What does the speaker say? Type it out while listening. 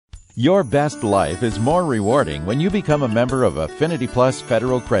Your best life is more rewarding when you become a member of Affinity Plus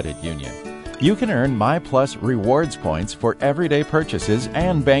Federal Credit Union. You can earn MyPlus rewards points for everyday purchases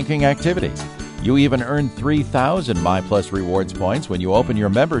and banking activities. You even earn 3,000 MyPlus rewards points when you open your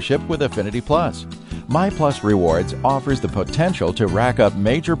membership with Affinity Plus. MyPlus Rewards offers the potential to rack up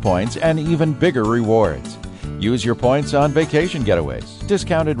major points and even bigger rewards. Use your points on vacation getaways,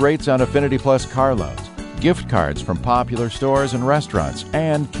 discounted rates on Affinity Plus car loans, gift cards from popular stores and restaurants,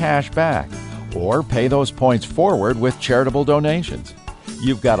 and cash back. Or pay those points forward with charitable donations.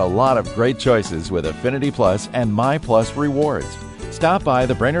 You've got a lot of great choices with Affinity Plus and MyPlus Rewards. Stop by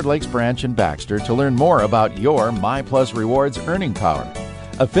the Brainerd Lakes branch in Baxter to learn more about your MyPlus Rewards earning power.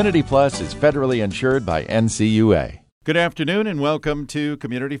 Affinity Plus is federally insured by NCUA. Good afternoon and welcome to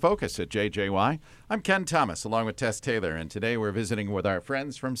Community Focus at JJY. I'm Ken Thomas along with Tess Taylor, and today we're visiting with our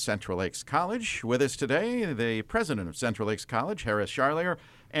friends from Central Lakes College. With us today, the president of Central Lakes College, Harris Charlier,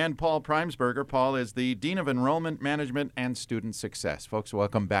 and Paul Primesberger. Paul is the Dean of Enrollment Management and Student Success. Folks,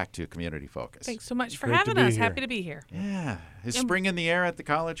 welcome back to Community Focus. Thanks so much for having us. Happy to be here. Yeah. Is spring in the air at the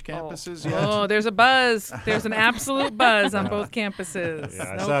college campuses yet? Oh, there's a buzz. There's an absolute buzz on both campuses. Yeah,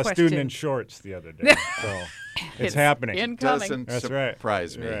 I no saw a question. student in shorts the other day, so it's happening. Doesn't That's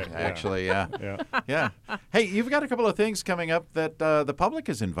surprise me, right, actually. Yeah. Yeah. Hey, you've got a couple of things coming up that the public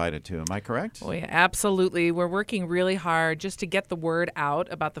is invited to. Am I correct? Oh, yeah, absolutely. We're working really hard just to get the word out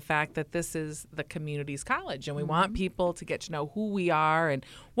about the fact that this is the community's college, and we want people to get to know who we are and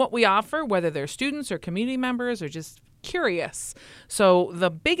what we offer, whether they're students or community members or just curious. So the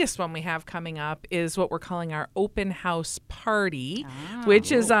biggest one we have coming up is what we're calling our open house party,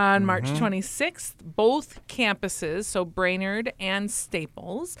 which is on March 26th, both campuses, so Brainerd and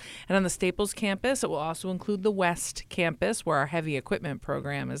Staples. And on the Staples campus, it will also include the West campus, where our heavy equipment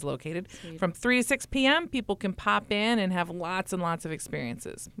program is located. Sweet. From 3 to 6 p.m., people can pop in and have lots and lots of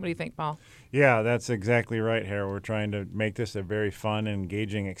experiences. What do you think, Paul? Yeah, that's exactly right, Hara. We're trying to make this a very fun and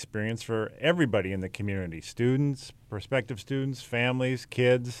engaging experience for everybody in the community, students, prospective students, families,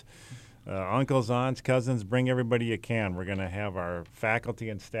 kids, uncles, aunts, cousins. Bring everybody you can. We're going to have our faculty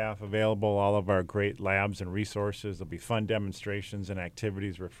and staff available, all of our great labs and resources. There'll be fun demonstrations and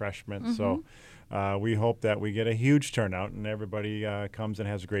activities, refreshments. So we hope that we get a huge turnout and everybody comes and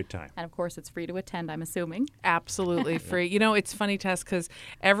has a great time. And of course, it's free to attend, I'm assuming. Absolutely free. You know, it's funny, Tess, because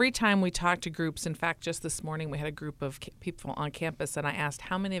every time we talk to groups, in fact, just this morning we had a group of people on campus, and I asked,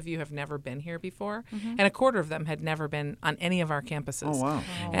 how many of you have never been here before? And a quarter of them had never been on any of our campuses. Oh, wow.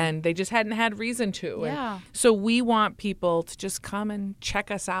 And they just hadn't had reason to. Yeah. And so we want people to just come and check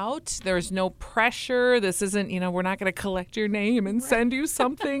us out. There's no pressure. This isn't, we're not going to collect your name and send you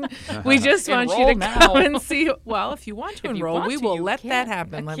something. We just want you to come and see. Well, if you want to enroll, we will let that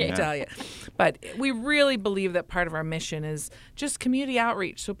happen, let me tell you. But we really believe that part of our mission is just community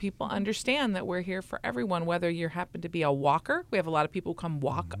outreach, so people understand that we're here for everyone, whether you happen to be a walker. We have a lot of people who come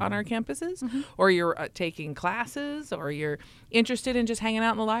walk on our campuses, or you're taking classes, or you're interested in just hanging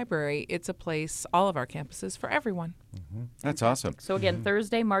out in the library. It's a place, all of our campuses, for everyone. That's awesome. So again,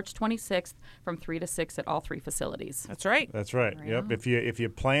 Thursday, March 26th, from 3 to 6 at all 3 facilities. That's right. That's right. Yep. If you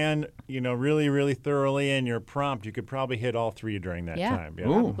plan, really, really thoroughly and you're prompt, you could probably hit all 3 during that time. Yeah.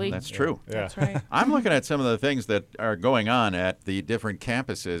 Ooh, that's true. Yeah. That's right. I'm looking at some of the things that are going on at the different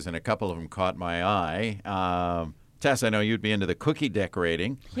campuses, and a couple of them caught my eye. Tess, I know you'd be into the cookie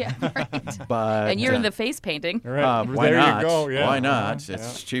decorating. Yeah, right. But And you're in the face painting. All right. why there not? you go. Yeah. Why not?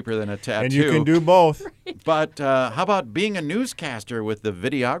 It's cheaper than a tattoo. And you can do both. But how about being a newscaster with the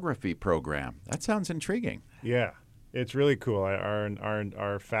videography program? That sounds intriguing. Yeah. It's really cool.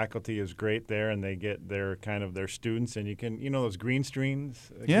 Our faculty is great there, and they get their students, and you can those green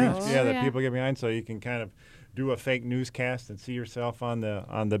screens, Yeah. that people get behind, so you can kind of do a fake newscast and see yourself on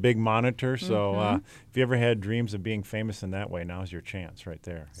the big monitor. So if you ever had dreams of being famous in that way, now's your chance right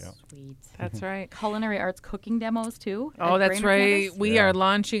there. Yeah. Sweet. That's right. Culinary arts cooking demos, too. Oh, at that's Brainerd right. campus? We are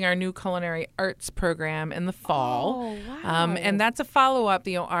launching our new culinary arts program in the fall. Oh, wow. And that's a follow-up.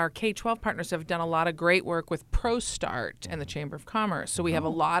 Our K-12 partners have done a lot of great work with ProStart and the Chamber of Commerce. So we have a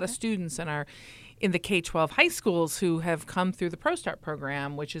lot of students in the K-12 high schools who have come through the ProStart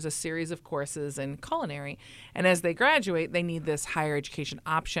program, which is a series of courses in culinary. And as they graduate, they need this higher education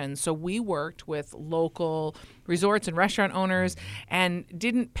option. So we worked with local resorts and restaurant owners and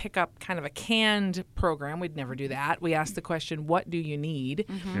didn't pick up kind of a canned program. We'd never do that. We asked the question, what do you need?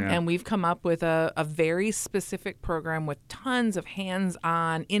 And we've come up with a very specific program with tons of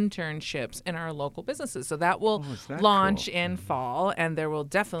hands-on internships in our local businesses. So that will launch in fall, and there will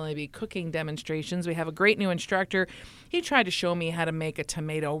definitely be cooking demonstrations. We have a great new instructor. He tried to show me how to make a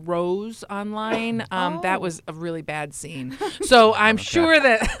tomato rose online. That was a really bad scene. So I'm sure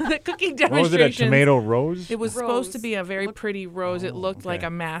that the cooking demonstrations... What was it, a tomato rose? It was supposed to be a very pretty rose. It looked like a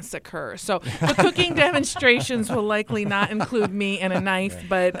massacre. So the cooking demonstrations will likely not include me and a knife,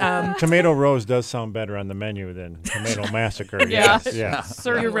 but... Tomato rose does sound better on the menu than tomato massacre. Yeah. Yes.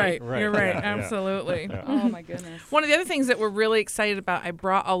 You're right. Right. You're right. Yeah. Absolutely. Yeah. Oh, my goodness. One of the other things that we're really excited about, I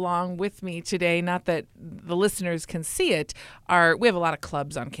brought along with me today, not that the listeners can see it, we have a lot of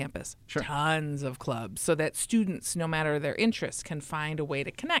clubs on campus. Sure. Tons of clubs, so that students, no matter their interests, can find a way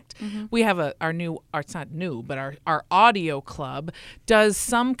to connect. We have it's not new, but our audio club does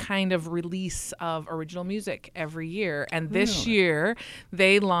some kind of release of original music every year. And this year,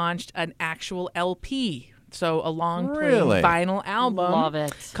 they launched an actual LP. So a long playing vinyl album. Love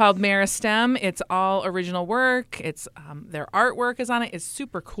it. Called Meristem. It's all original work. It's their artwork is on it. It's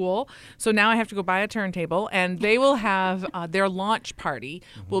super cool. So now I have to go buy a turntable, and they will have their launch party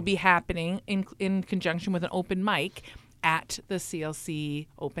will be happening in conjunction with an open mic at the CLC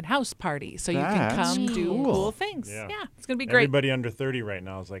open house party. So you can come do cool things. Yeah, it's going to be great. Everybody under 30 right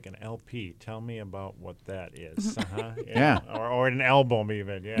now is like an LP. Tell me about what that is. Or an album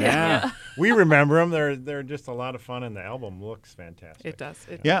even. Yeah. We remember them. They're just a lot of fun, and the album looks fantastic. It does.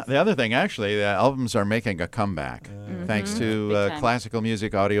 The other thing, actually, the albums are making a comeback thanks to classical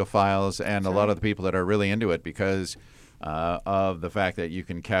music audiophiles and a lot of the people that are really into it because of the fact that you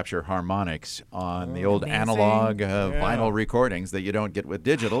can capture harmonics on the old analog vinyl recordings that you don't get with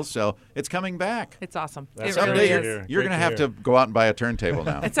digital. So it's coming back. It's awesome. Someday you're going to have to go out and buy a turntable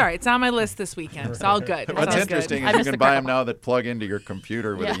now. It's all right. It's on my list this weekend. It's all good. What's interesting is you can buy them now that plug into your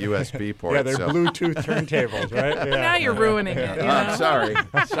computer with a USB port. Yeah, they're Bluetooth turntables, right? Yeah. Now you're ruining it. You know? I'm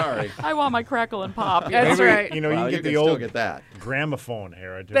sorry. I want my crackle and pop. That's right. You know, you can get the still old get that. gramophone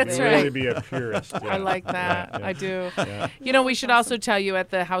era to That's really right. be a purist. I like that. I do. Yeah. You know, we should also tell you at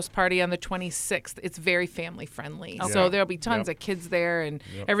the house party on the 26th, it's very family friendly. Okay. So there'll be tons of kids there and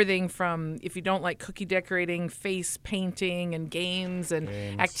everything from, if you don't like cookie decorating, face painting and games and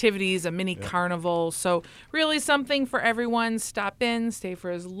activities, a mini carnival. So really something for everyone. Stop in, stay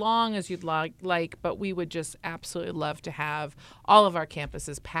for as long as you'd like, but we would just absolutely love to have all of our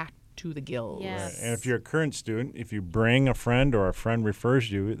campuses packed to the gills. Yes. And if you're a current student, if you bring a friend or a friend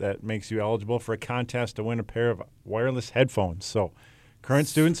refers you, that makes you eligible for a contest to win a pair of wireless headphones. So current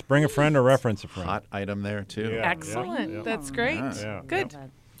students, bring a friend or reference a friend. Hot item there, too. Yeah. Excellent. That's great. Yeah. Good.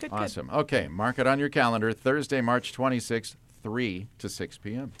 Good. Awesome. Okay, mark it on your calendar. Thursday, March 26th, 3 to 6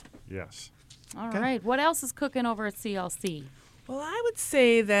 p.m. Yes. All right. What else is cooking over at CLC? Well, I would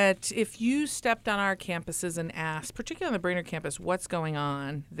say that if you stepped on our campuses and asked, particularly on the Brainerd campus, what's going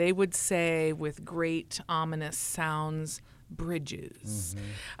on, they would say with great ominous sounds, Bridges.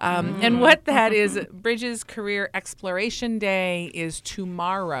 And what that is, Bridges Career Exploration Day is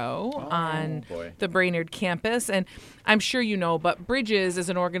tomorrow on the Brainerd campus. And I'm sure you know, but Bridges is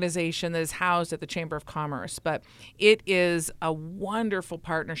an organization that is housed at the Chamber of Commerce. But it is a wonderful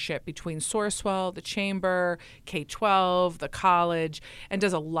partnership between Sourcewell, the Chamber, K-12, the college, and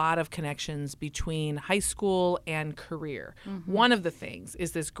does a lot of connections between high school and career. One of the things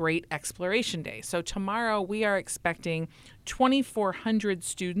is this great Exploration Day. So tomorrow we are expecting 2,400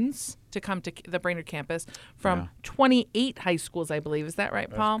 students to come to the Brainerd campus from 28 high schools, I believe. Is that right,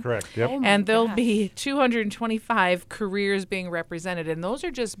 Paul? That's correct. Yep. And there'll be 225 careers being represented. And those are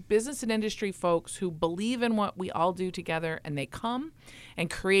just business and industry folks who believe in what we all do together, and they come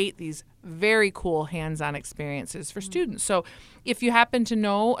and create these very cool hands-on experiences for students. So if you happen to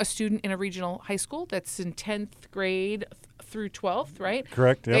know a student in a regional high school that's in 10th grade through 12th, right?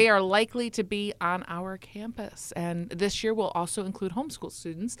 Correct. Yep. They are likely to be on our campus. And this year will also include homeschool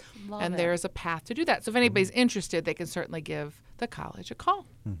students. And there's a path to do that. So if anybody's interested, they can certainly give the college a call.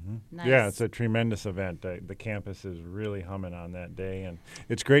 Nice. Yeah, it's a tremendous event. The campus is really humming on that day. And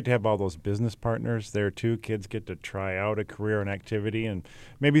it's great to have all those business partners there, too. Kids get to try out a career and activity and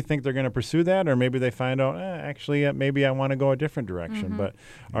maybe think they're going to pursue that, or maybe they find out, actually, maybe I want to go a different direction. But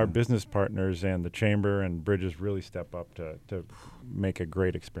our business partners and the Chamber and Bridges really step up to make a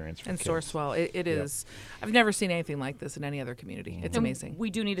great experience for And kids. Sourcewell, it is. I've never seen anything like this in any other community. It's And amazing. We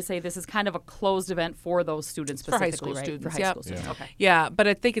do need to say this is kind of a closed event for those students For high specifically, school right? students, For high yep. school students. Okay. Yeah, but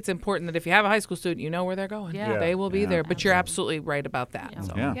I think it's important that if you have a high school student, you know where they're going. Yeah. They will be Yeah. there. But you're absolutely right about that. Yeah.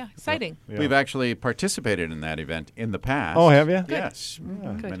 So, Yeah. exciting. Yeah. We've actually participated in that event in the past. Oh, have you? Yes,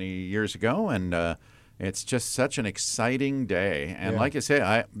 Good. many years ago, and it's just such an exciting day. And Yeah. like I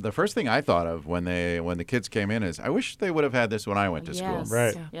say, the first thing I thought of when the kids came in is, I wish they would have had this when I went to school. Yes.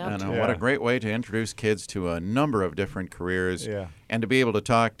 Right. Yep. And Yeah. what a great way to introduce kids to a number of different careers, Yeah. and to be able to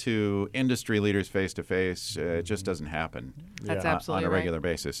talk to industry leaders face to face. It just doesn't happen That's Yeah. absolutely on a right. regular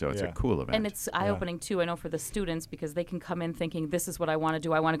basis. So it's a Yeah. cool event. And it's eye-opening, too, I know, for the students, because they can come in thinking, this is what I want to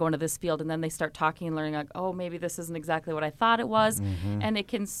do. I want to go into this field. And then they start talking and learning, like, oh, maybe this isn't exactly what I thought it was. And it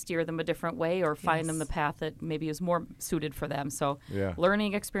can steer them a different way or find them the path that maybe is more suited for them. So Yeah.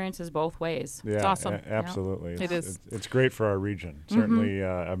 learning experiences both ways. Yeah, awesome. Absolutely. It It's, is. It's great for our region. Certainly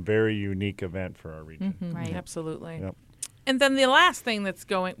a very unique event for our region. Right. Absolutely. Yep. And then the last thing that's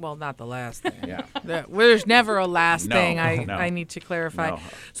going, well, not the last thing. Yeah. There's never a last No, thing no. I need to clarify. No.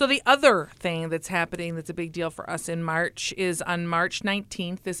 So the other thing that's happening that's a big deal for us in March is on March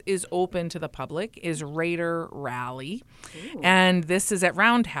 19th, this is open to the public, is Raider Rally. And this is at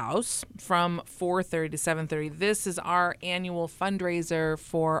Roundhouse from 4:30 to 7:30. This is our annual fundraiser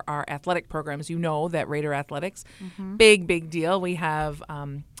for our athletic programs. You know that Raider Athletics, big deal. We have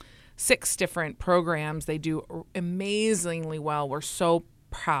 6 different programs. They do amazingly well. We're so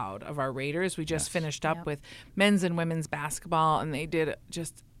proud of our Raiders. We just finished up with men's and women's basketball, and they did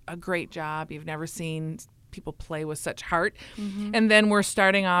just a great job. You've never seen people play with such heart. And then we're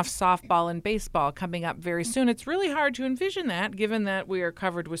starting off softball and baseball coming up very soon. It's really hard to envision that, given that we are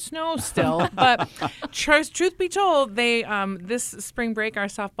covered with snow still. But truth be told, they this spring break, our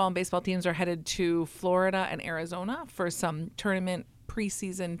softball and baseball teams are headed to Florida and Arizona for some tournament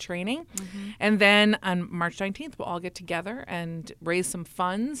preseason training. And then on March 19th, we'll all get together and raise some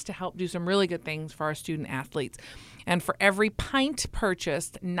funds to help do some really good things for our student athletes. And for every pint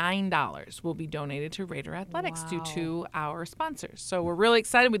purchased, $9 will be donated to Raider Athletics due to our sponsors. So we're really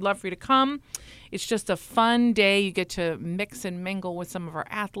excited. We'd love for you to come. It's just a fun day. You get to mix and mingle with some of our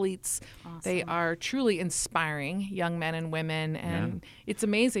athletes. They are truly inspiring young men and women, and it's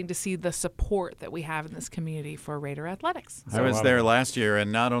amazing to see the support that we have in this community for Raider Athletics. I was there last year,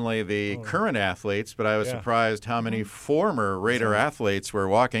 and not only the current athletes, but I was Yeah. surprised how many former Raider athletes were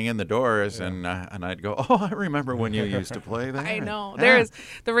walking in the doors, and I'd go, "Oh, I remember when you used to play there." I know. Yeah. There is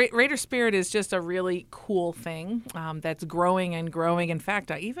the Raider spirit is just a really cool thing that's growing and growing. In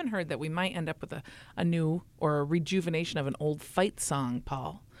fact, I even heard that we might end up with a new or a rejuvenation of an old fight song,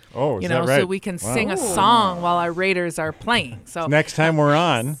 Paul. Oh, is You know, that right? so we can Wow. sing a song while our Raiders are playing. So Next time we're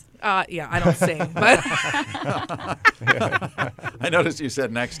on, yeah, I don't sing, but I noticed you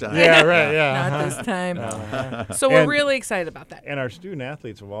said next time. yeah, right, yeah. not this time. So we're And- really excited about that. And our student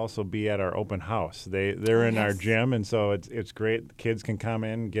athletes will also be at our open house. They're in our gym, and so it's great. The kids can come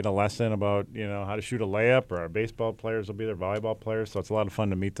in, get a lesson about how to shoot a layup, or our baseball players will be there, volleyball players. So it's a lot of fun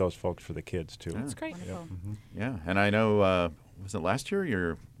to meet those folks for the kids too. That's great. Yeah, and I know, was it last year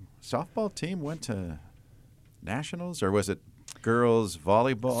your softball team went to nationals, or was it girls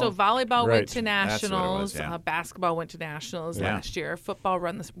volleyball? So volleyball Right. went to That's what it was, nationals. yeah. Basketball went to nationals Yeah. last year. Football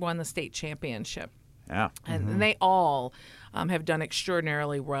won the state championship. yeah. And they all have done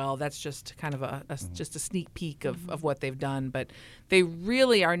extraordinarily well. That's just kind of just a sneak peek of what they've done. But they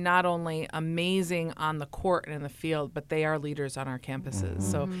really are not only amazing on the court and in the field, but they are leaders on our campuses.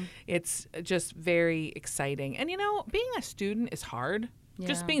 So it's just very exciting. And being a student is hard.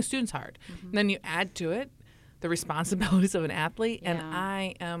 Just Yeah. being a student's hard. And then you add to it the responsibilities of an athlete, and Yeah.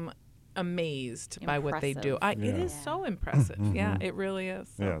 I am amazed by what they do. Impressive. It is so impressive. Yeah, it really is.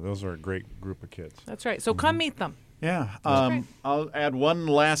 So Yeah, those are a great group of kids. that's right. So come meet them. Yeah. great. I'll add one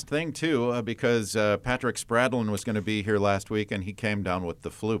last thing, too, because Patrick Spradlin was going to be here last week, and he came down with the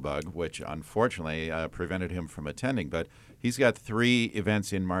flu bug, which unfortunately prevented him from attending. But he's got 3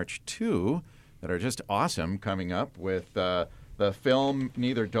 events in March, too, that are just awesome coming up with the film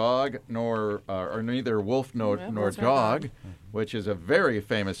Neither Dog Nor or Neither Wolf Nor Wolf Nor Dog, Dog. which is a very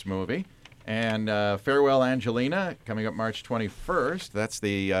famous movie. And Farewell Angelina coming up March 21st. That's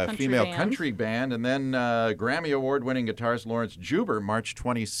the female band. country band. And then Grammy Award-winning guitarist Lawrence Juber, March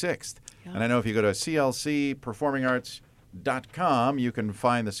 26th. And I know if you go to CLC Performing Arts centralakescollege.com. You can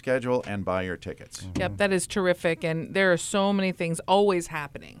find the schedule and buy your tickets. Yep, that is terrific. And there are so many things always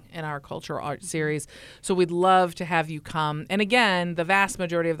happening in our cultural art series. So we'd love to have you come. And again, the vast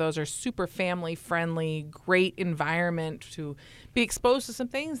majority of those are super family friendly, great environment to be exposed to some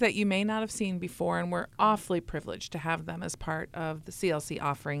things that you may not have seen before. And we're awfully privileged to have them as part of the CLC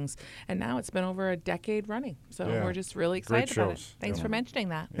offerings. And now it's been over a decade running. So we're just really excited about it. Thanks for mentioning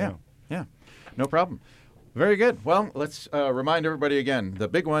that. Yeah, no problem. Very good. Well, let's remind everybody again, the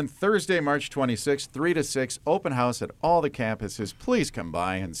big one, Thursday, March 26th, 3 to 6, open house at all the campuses. Please come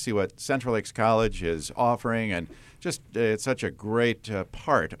by and see what Central Lakes College is offering. And just it's such a great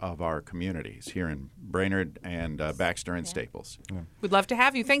part of our communities here in Brainerd and Baxter and Staples. We'd love to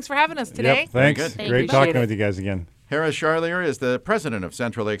have you. Thanks for having us today. Yep, thanks. Good. Great talking with you guys again. Harris Charlier is the president of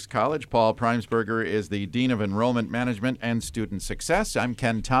Central Lakes College. Paul Primesberger is the dean of enrollment management and student success. I'm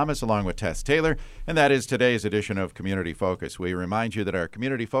Ken Thomas along with Tess Taylor, and that is today's edition of Community Focus. We remind you that our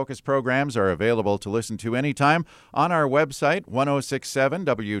Community Focus programs are available to listen to anytime on our website,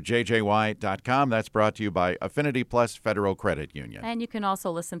 1067wjjy.com. That's brought to you by Affinity Plus Federal Credit Union. And you can also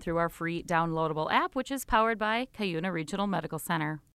listen through our free downloadable app, which is powered by Cuyuna Regional Medical Center.